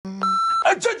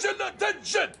Attention,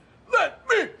 attention! Let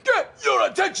me get your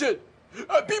attention!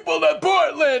 People in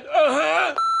Portland,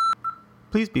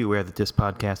 Please be aware that this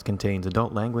podcast contains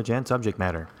adult language and subject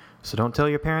matter, so don't tell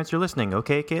your parents you're listening,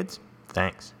 okay, kids?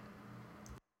 Thanks.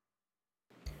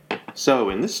 So,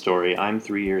 in this story, I'm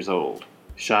 3 years old.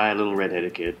 Shy little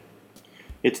redheaded kid.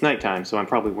 It's nighttime, so I'm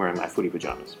probably wearing my footy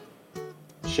pajamas.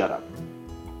 Shut up.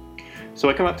 So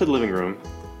I come up to the living room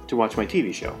to watch my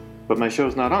TV show, but my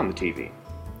show's not on the TV.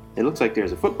 It looks like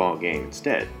there's a football game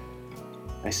instead.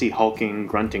 I see hulking,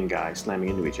 grunting guys slamming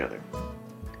into each other.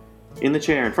 In the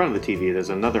chair in front of the TV, there's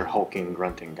another hulking,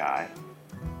 grunting guy.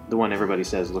 The one everybody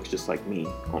says looks just like me,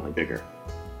 only bigger.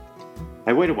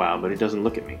 I wait a while, but he doesn't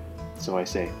look at me, so I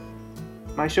say,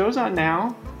 "My show's on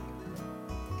now."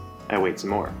 I wait some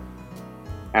more.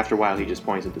 After a while, he just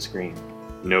points at the screen.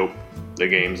 "Nope, the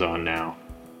game's on now."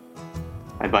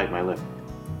 I bite my lip.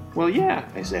 "Well, yeah,"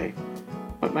 I say,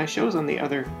 "but my show's on the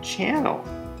other channel."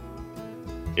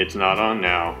 "It's not on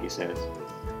now," he says.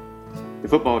 The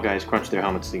football guys crunch their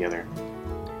helmets together.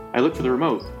 I look for the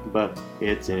remote, but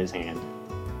it's in his hand.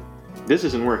 This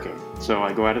isn't working, so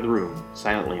I go out of the room,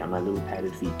 silently on my little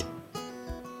padded feet.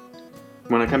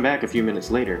 When I come back a few minutes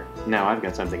later, now I've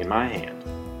got something in my hand.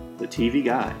 The TV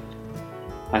guide.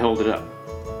 I hold it up.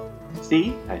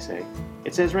 "See?" I say.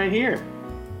 "It says right here."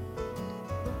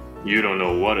 "You don't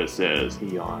know what it says,"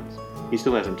 he yawns. He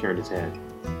still hasn't turned his head.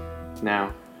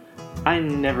 Now, I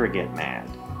never get mad.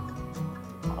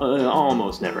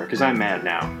 Almost never, because I'm mad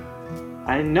now.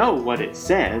 I know what it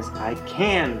says. I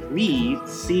can read,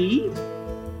 see?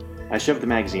 I shove the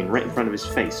magazine right in front of his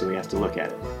face so he has to look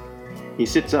at it. He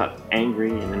sits up,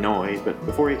 angry and annoyed, but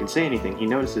before he can say anything, he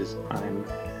notices I'm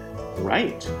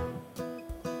right.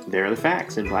 There are the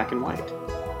facts in black and white.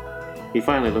 He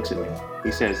finally looks at me.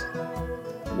 He says,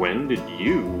 "When did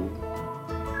you..."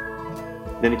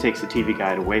 Then he takes the TV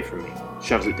guide away from me,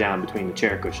 shoves it down between the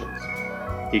chair cushions.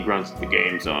 He grunts, "The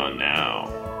game's on now,"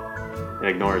 and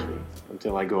ignores me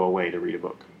until I go away to read a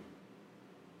book.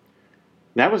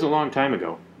 That was a long time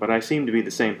ago, but I seem to be the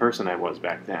same person I was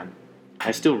back then. I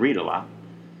still read a lot,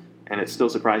 and it still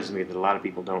surprises me that a lot of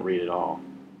people don't read at all.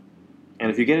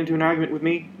 And if you get into an argument with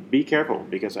me, be careful,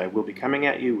 because I will be coming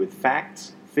at you with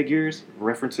facts, figures,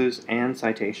 references, and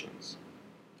citations.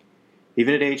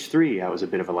 Even at age 3, I was a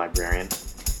bit of a librarian,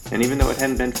 and even though it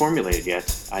hadn't been formulated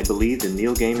yet, I believed in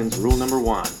Neil Gaiman's rule number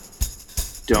 1.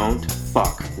 Don't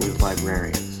fuck with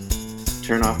librarians.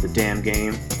 Turn off the damn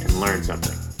game and learn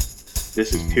something.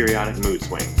 This is Periodic Mood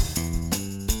Swings.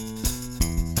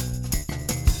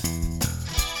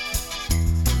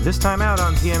 This time out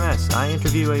on PMS, I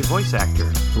interview a voice actor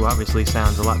who obviously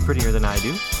sounds a lot prettier than I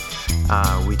do.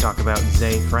 We talk about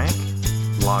Zay Frank,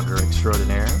 blogger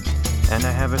extraordinaire, and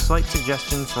I have a slight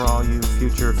suggestion for all you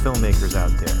future filmmakers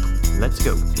out there. Let's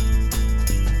go.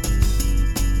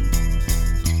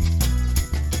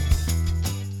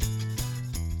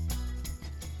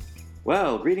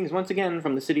 Well, greetings once again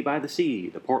from the city by the sea,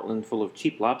 the Portland full of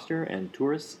cheap lobster and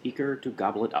tourists eager to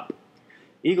gobble it up.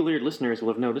 Eagle-eared listeners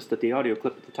will have noticed that the audio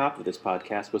clip at the top of this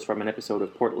podcast was from an episode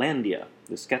of Portlandia,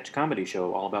 the sketch comedy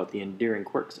show all about the endearing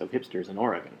quirks of hipsters in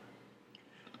Oregon.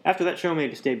 After that show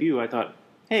made its debut, I thought,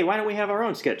 hey, why don't we have our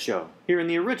own sketch show here in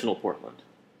the original Portland?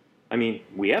 I mean,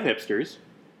 we have hipsters.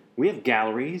 We have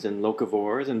galleries and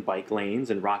locavores and bike lanes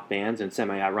and rock bands and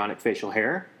semi-ironic facial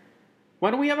hair.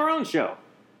 Why don't we have our own show?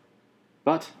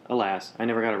 But, alas, I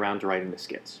never got around to writing the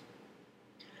skits.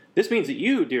 This means that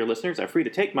you, dear listeners, are free to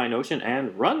take my notion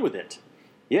and run with it.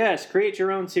 Yes, create your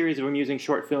own series of amusing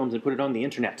short films and put it on the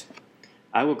internet.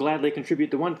 I will gladly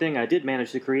contribute the one thing I did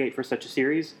manage to create for such a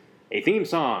series, a theme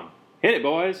song. Hit it,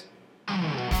 boys!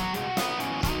 Out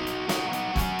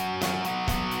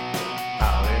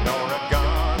in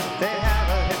Oregon, they have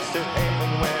a hipster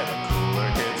haven where the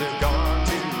cooler kids have gone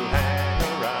to hang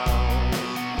around.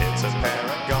 It's a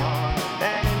paragon,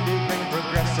 an indie green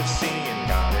progressive scene,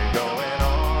 got it going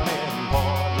on in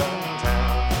Portland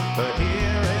town. But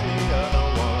here in the other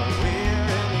one, we're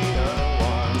in the other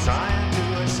one, trying to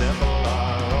assemble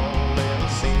our own little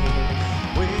scene.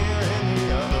 We're in the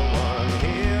other one,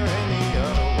 here in the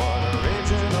other one,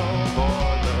 original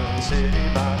Portland, city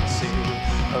by the sea.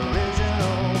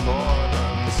 Original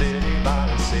Portland, city by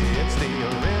the sea. It's the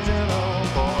original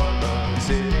Portland,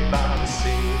 city by the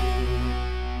sea.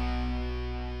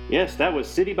 Yes, that was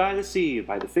City by the Sea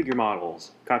by the Figure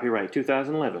Models. Copyright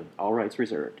 2011, all rights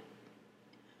reserved.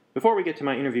 Before we get to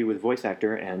my interview with voice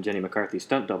actor and Jenny McCarthy's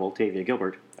stunt double, Tavia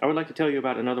Gilbert, I would like to tell you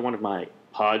about another one of my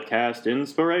podcast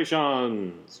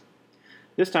inspirations.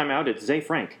 This time out, it's Zay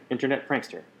Frank, internet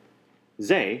prankster.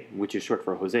 Zay, which is short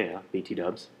for Hosea, BT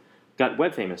dubs, got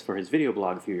web famous for his video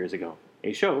blog a few years ago.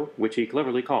 a show which he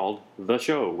cleverly called The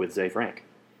Show with Zay Frank.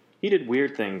 He did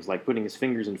weird things like putting his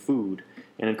fingers in food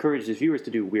and encouraged his viewers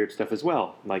to do weird stuff as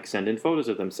well, like send in photos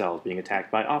of themselves being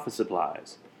attacked by office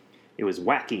supplies. It was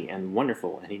wacky and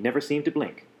wonderful, and he never seemed to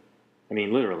blink. I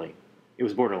mean, literally. It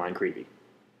was borderline creepy.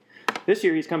 This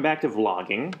year he's come back to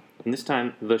vlogging, and this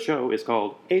time the show is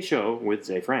called A Show with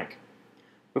Zay Frank.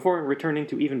 Before returning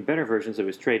to even better versions of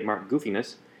his trademark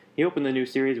goofiness, he opened the new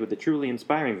series with a truly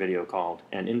inspiring video called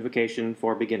An Invocation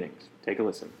for Beginnings. Take a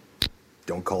listen.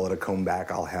 Don't call it a comeback.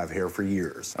 I'll have hair for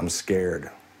years. I'm scared.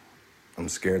 I'm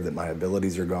scared that my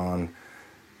abilities are gone.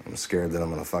 I'm scared that I'm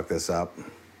going to fuck this up.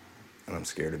 And I'm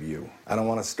scared of you. I don't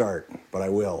want to start, but I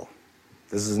will.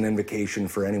 This is an invocation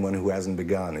for anyone who hasn't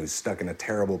begun, who's stuck in a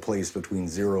terrible place between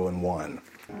 0 and 1.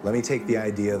 Let me take the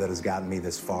idea that has gotten me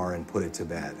this far and put it to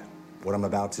bed. What I'm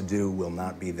about to do will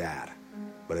not be that,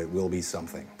 but it will be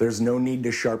something. There's no need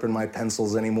to sharpen my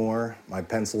pencils anymore. My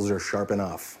pencils are sharp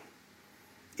enough.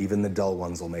 Even the dull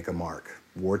ones will make a mark,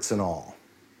 warts and all.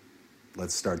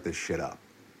 Let's start this shit up.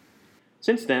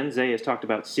 Since then, Zay has talked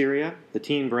about Syria, the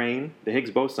teen brain, the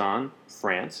Higgs boson,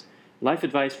 France, life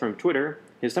advice from Twitter,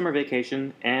 his summer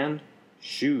vacation, and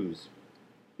shoes.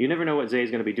 You never know what Zay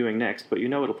is going to be doing next, but you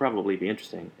know it'll probably be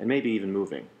interesting, and maybe even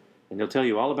moving. And he'll tell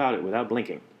you all about it without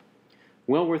blinking.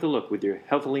 Well worth a look with your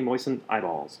healthily moistened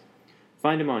eyeballs.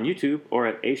 Find him on YouTube or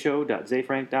at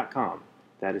ashow.zayfrank.com.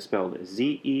 That is spelled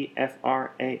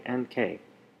Zefrank.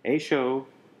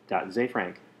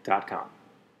 ashow.zayfrank.com.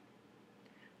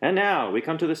 And now, we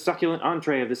come to the succulent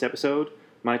entree of this episode,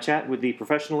 my chat with the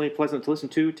professionally pleasant to listen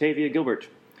to Tavia Gilbert,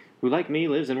 who, like me,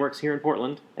 lives and works here in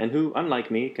Portland, and who,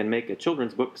 unlike me, can make a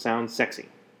children's book sound sexy.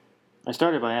 I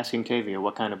started by asking Tavia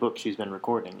what kind of book she's been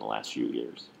recording the last few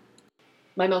years.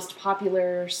 My most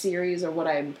popular series, or what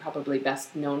I'm probably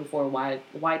best known for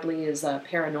widely, is a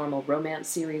paranormal romance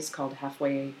series called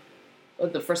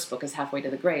the first book is Halfway to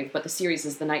the Grave, but the series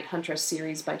is the Night Huntress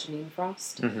series by Janine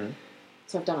Frost. Mm-hmm.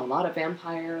 So I've done a lot of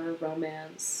vampire,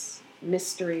 romance,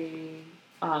 mystery,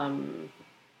 a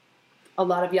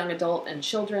lot of young adult and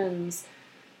children's.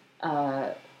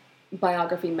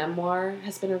 Biography memoir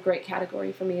has been a great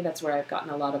category for me. That's where I've gotten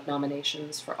a lot of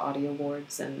nominations for Audie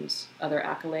Awards and other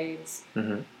accolades.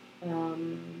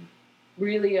 Mm-hmm.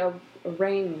 Really a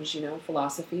range,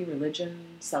 philosophy,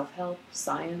 religion, self-help,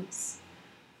 science.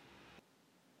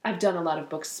 I've done a lot of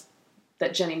books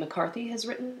that Jenny McCarthy has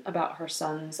written about her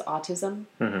son's autism.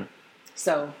 Mm-hmm.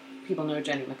 So people know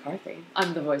Jenny McCarthy.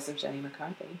 I'm the voice of Jenny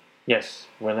McCarthy. Yes,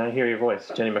 when I hear your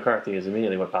voice, Jenny McCarthy is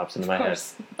immediately what pops into my head.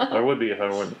 Or would be if I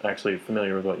weren't actually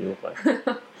familiar with what you look like.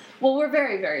 Well, we're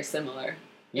very, very similar.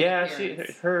 Yeah,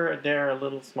 her and Adair are a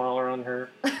little smaller on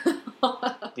her.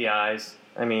 The eyes.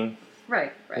 I mean...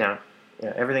 Right. Yeah,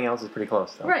 everything else is pretty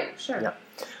close, though. Right, sure. Yeah.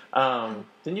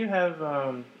 Didn't you have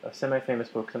a semi-famous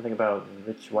book, something about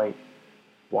rich white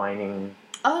whining...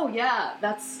 Oh, yeah,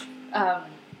 that's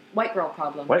White Girl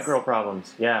Problems. White Girl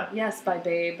Problems, yeah. Yes, by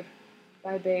Babe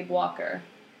Walker.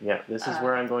 Yeah, this is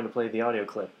where I'm going to play the audio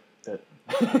clip that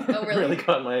really? really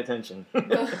caught my attention.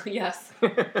 Yes.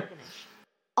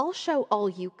 I'll show all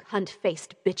you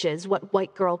cunt-faced bitches what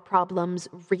white girl problems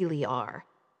really are.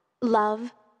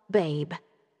 Love, Babe.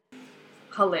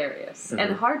 Hilarious. Mm-hmm.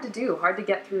 And hard to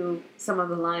get through some of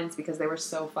the lines because they were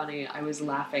so funny. I was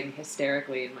laughing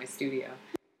hysterically in my studio.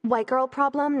 White girl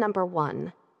problem number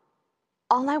 1.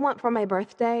 All I want for my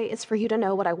birthday is for you to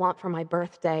know what I want for my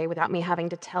birthday without me having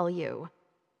to tell you.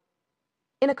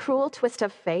 In a cruel twist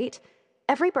of fate,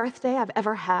 every birthday I've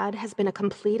ever had has been a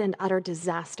complete and utter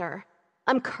disaster.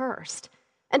 I'm cursed.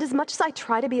 And as much as I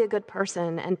try to be a good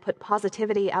person and put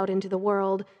positivity out into the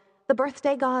world, the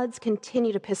birthday gods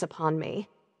continue to piss upon me.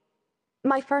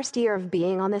 My first year of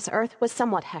being on this earth was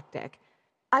somewhat hectic.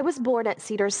 I was born at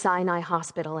Cedars-Sinai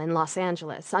Hospital in Los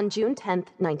Angeles on June 10th,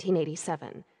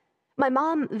 1987. My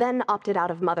mom then opted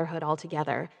out of motherhood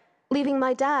altogether, leaving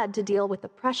my dad to deal with the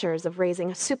pressures of raising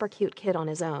a super cute kid on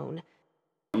his own.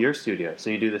 Your studio, so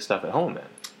you do this stuff at home then?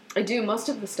 I do. Most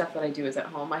of the stuff that I do is at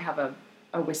home. I have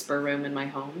a whisper room in my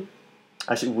home.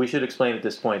 We should explain at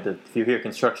this point that if you hear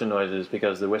construction noises,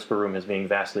 because the whisper room is being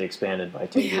vastly expanded by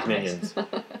Tavia's minions.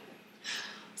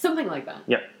 Something like that.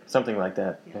 Yep, something like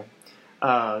that.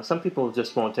 Yeah. Some people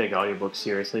just won't take audiobooks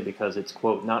seriously because it's,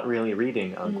 quote, not really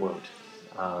reading, unquote.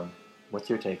 What's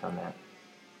your take on that?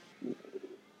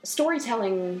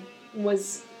 Storytelling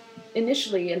was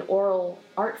initially an oral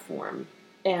art form,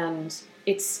 and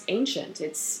it's ancient.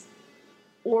 It's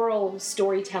oral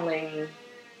storytelling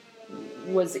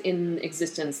was in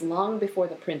existence long before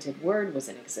the printed word was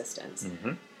in existence.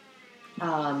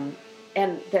 Mm-hmm.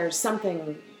 And there's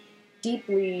something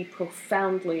deeply,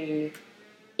 profoundly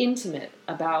intimate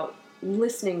about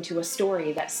listening to a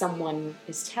story that someone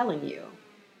is telling you.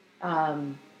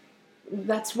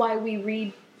 That's why we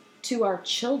read to our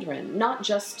children, not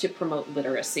just to promote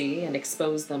literacy and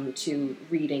expose them to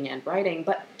reading and writing,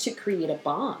 but to create a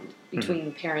bond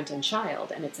between parent and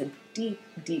child, and it's a deep,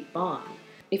 deep bond.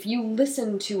 If you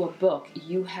listen to a book,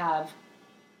 you have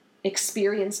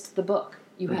experienced the book.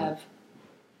 You have,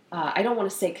 I don't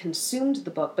want to say consumed the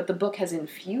book, but the book has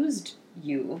infused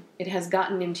you. It has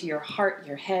gotten into your heart,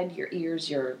 your head, your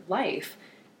ears, your life.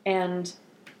 And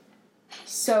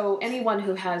so anyone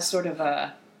who has sort of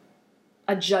a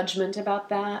judgment about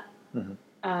that,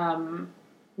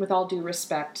 with all due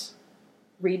respect,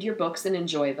 read your books and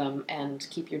enjoy them and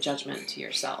keep your judgment to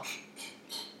yourself.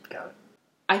 Got it.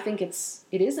 I think it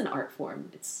is an art form.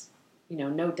 It's,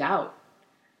 no doubt.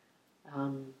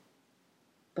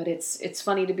 But it's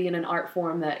funny to be in an art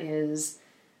form that is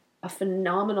a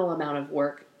phenomenal amount of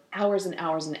work, hours and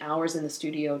hours and hours in the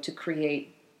studio to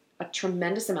create a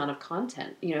tremendous amount of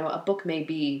content. A book may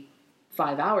be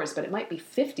 5 hours, but it might be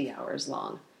 50 hours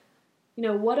long.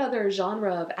 What other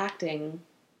genre of acting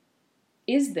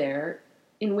is there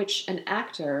in which an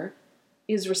actor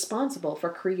is responsible for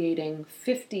creating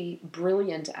 50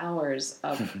 brilliant hours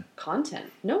of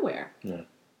content? Nowhere. Yeah.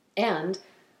 And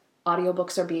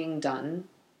audiobooks are being done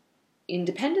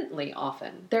independently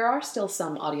often. There are still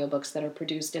some audiobooks that are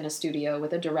produced in a studio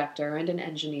with a director and an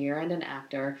engineer and an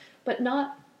actor, but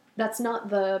that's not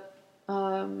the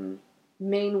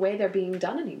main way they're being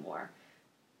done anymore.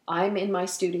 I'm in my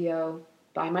studio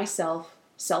by myself,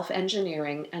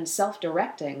 self-engineering and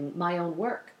self-directing my own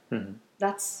work.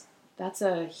 That's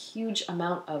a huge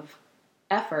amount of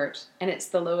effort, and it's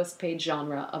the lowest paid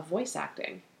genre of voice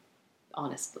acting,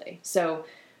 honestly. So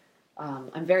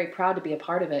I'm very proud to be a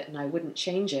part of it, and I wouldn't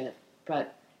change it,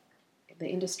 but the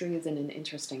industry is in an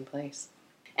interesting place.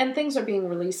 And things are being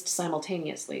released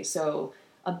simultaneously, so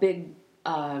a big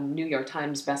New York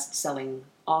Times best-selling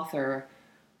author,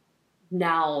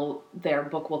 now their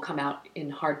book will come out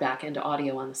in hardback and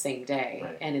audio on the same day.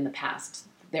 Right. And in the past,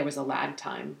 there was a lag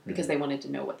time because they wanted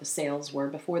to know what the sales were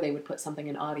before they would put something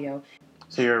in audio.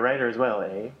 So you're a writer as well,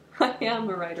 eh? I am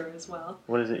a writer as well.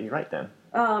 What is it you write then?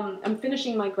 I'm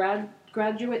finishing my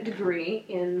graduate degree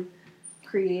in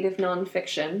creative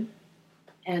nonfiction,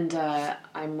 and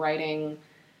I'm writing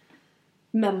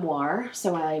memoir,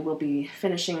 so I will be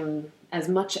finishing as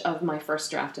much of my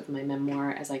first draft of my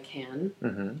memoir as I can.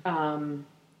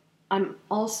 I'm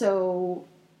also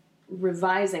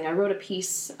revising. I wrote a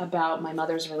piece about my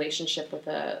mother's relationship with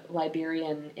a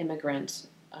Liberian immigrant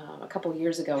a couple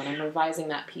years ago, and I'm revising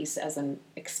that piece as an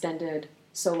extended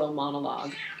solo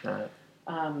monologue.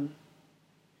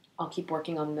 I'll keep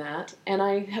working on that. And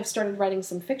I have started writing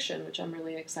some fiction, which I'm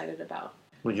really excited about.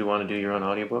 Would you want to do your own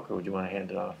audiobook, or would you want to hand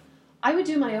it off? I would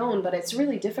do my own, but it's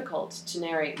really difficult to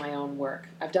narrate my own work.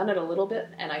 I've done it a little bit,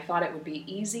 and I thought it would be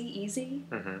easy.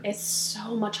 It's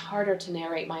so much harder to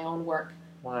narrate my own work.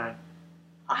 Why?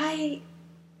 I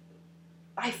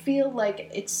feel like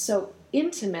it's so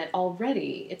intimate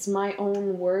already. It's my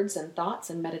own words and thoughts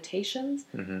and meditations,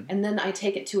 and then I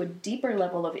take it to a deeper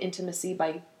level of intimacy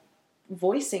by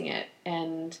voicing it,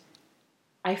 and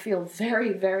I feel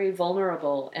very, very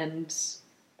vulnerable and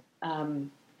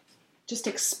just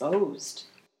exposed.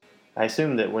 I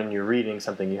assume that when you're reading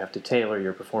something, you have to tailor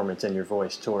your performance and your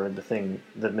voice toward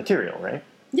the material, right?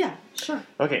 Yeah, sure.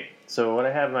 Okay, so what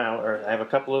I have now, I have a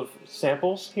couple of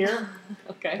samples here.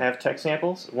 Okay. I have text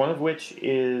samples, one of which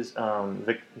is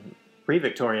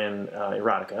pre-Victorian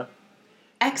erotica.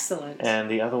 Excellent. And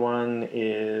the other one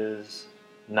is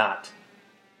not.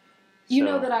 You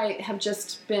know that I have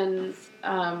just been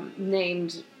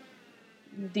named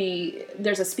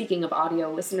there's a Speaking of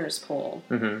Audio listeners poll.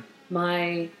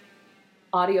 My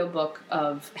audiobook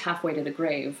of Halfway to the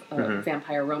Grave, a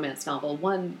vampire romance novel,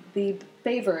 won the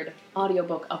favored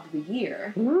audiobook of the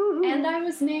year. And I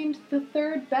was named the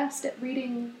third best at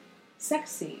reading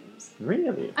sex scenes.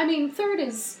 Really? I mean, third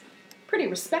is pretty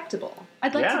respectable.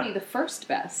 I'd like to be the first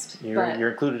best.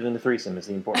 You're included in the threesome is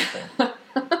the important thing.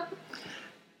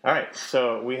 All right,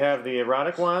 so we have the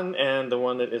erotic one and the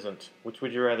one that isn't. Which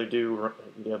would you rather do?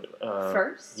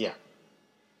 First? Yeah.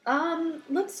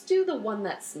 Let's do the one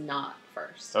that's not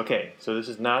first. Okay, so this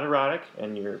is not erotic,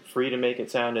 and you're free to make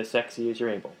it sound as sexy as you're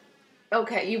able.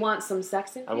 Okay, you want some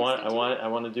sex in? I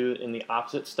want to do it in the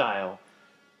opposite style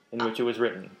in which it was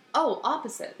written. Oh,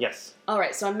 opposite. Yes. All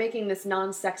right, so I'm making this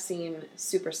non-sex scene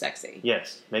super sexy.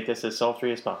 Yes, make this as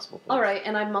sultry as possible, please. All right,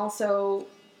 and I'm also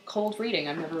cold reading.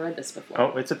 I've never read this before.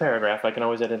 Oh, it's a paragraph. I can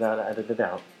always edit it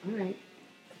out. All right.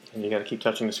 And you got to keep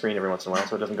touching the screen every once in a while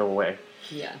so it doesn't go away.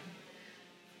 Yeah.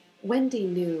 Wendy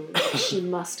knew that she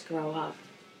must grow up.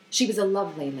 She was a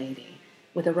lovely lady,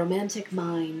 with a romantic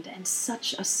mind and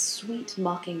such a sweet,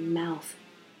 mocking mouth.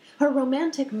 Her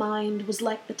romantic mind was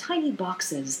like the tiny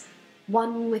boxes,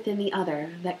 one within the other,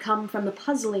 that come from the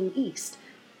puzzling East.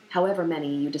 However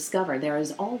many you discover, there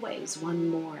is always one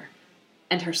more.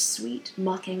 And her sweet,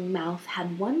 mocking mouth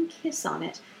had one kiss on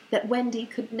it that Wendy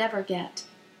could never get,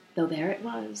 though there it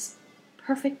was,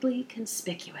 perfectly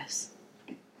conspicuous.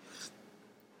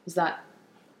 Is that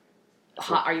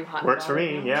hot? Are you hot? Works for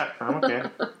me. Yeah, I'm okay.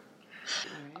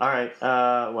 All right.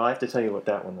 Well, I have to tell you what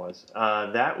that one was.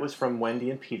 That was from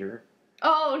Wendy and Peter.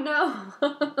 Oh, no.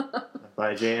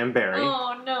 By J.M. Barrie.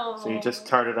 Oh, no. So you just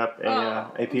started up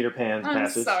a Peter Pan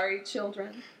passage. I'm sorry,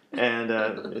 children. And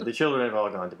the children have all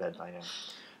gone to bed by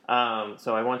now.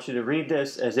 So I want you to read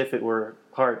this as if it were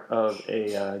part of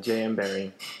a J.M.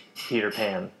 Barrie Peter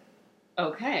Pan.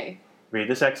 Okay. Read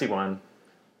the sexy one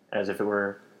as if it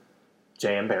were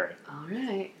J.M. Barrie. All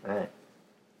right. All right.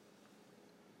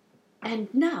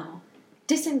 And now,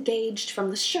 disengaged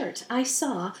from the shirt, I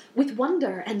saw, with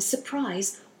wonder and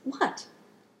surprise, what?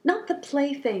 Not the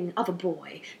plaything of a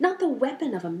boy, not the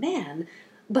weapon of a man,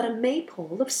 but a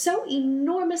maypole of so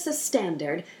enormous a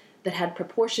standard that had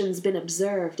proportions been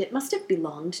observed, it must have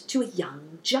belonged to a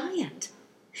young giant.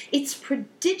 Its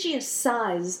prodigious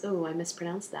size, I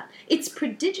mispronounced that. Its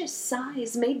prodigious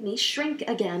size made me shrink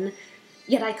again,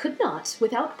 yet I could not,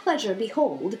 without pleasure,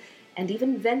 behold, and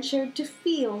even ventured to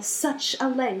feel such a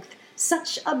length,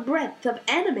 such a breadth of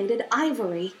animated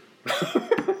ivory.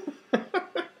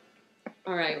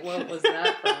 All right, what was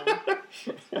that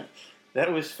from?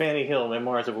 That was Fanny Hill,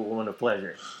 Memoirs of a Woman of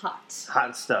Pleasure.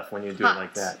 Hot stuff when you do it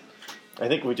like that. I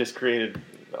think we just created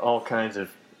all kinds of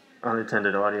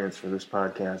unintended audience for this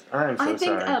podcast. I'm so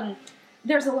sorry. I think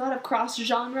there's a lot of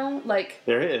cross-genre, like...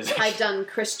 There is. I've done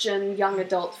Christian, young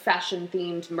adult,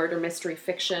 fashion-themed murder mystery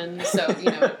fiction, so,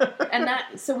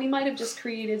 so we might have just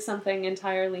created something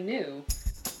entirely new.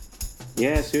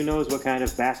 Yes, who knows what kind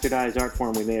of bastardized art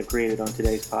form we may have created on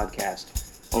today's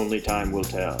podcast. Only time will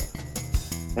tell.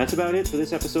 That's about it for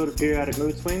this episode of Periodic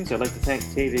Mood Swings. I'd like to thank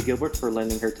Tavia Gilbert for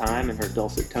lending her time and her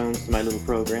dulcet tones to my little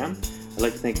program. I'd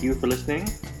like to thank you for listening.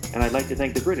 And I'd like to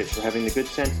thank the British for having the good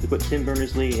sense to put Tim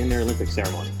Berners-Lee in their Olympic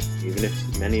ceremony, even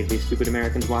if many of these stupid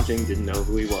Americans watching didn't know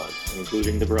who he was,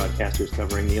 including the broadcasters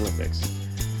covering the Olympics.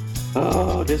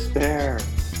 Oh, despair!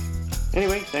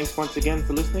 Anyway, thanks once again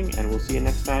for listening, and we'll see you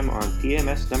next time on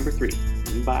PMS number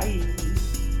 3. Bye!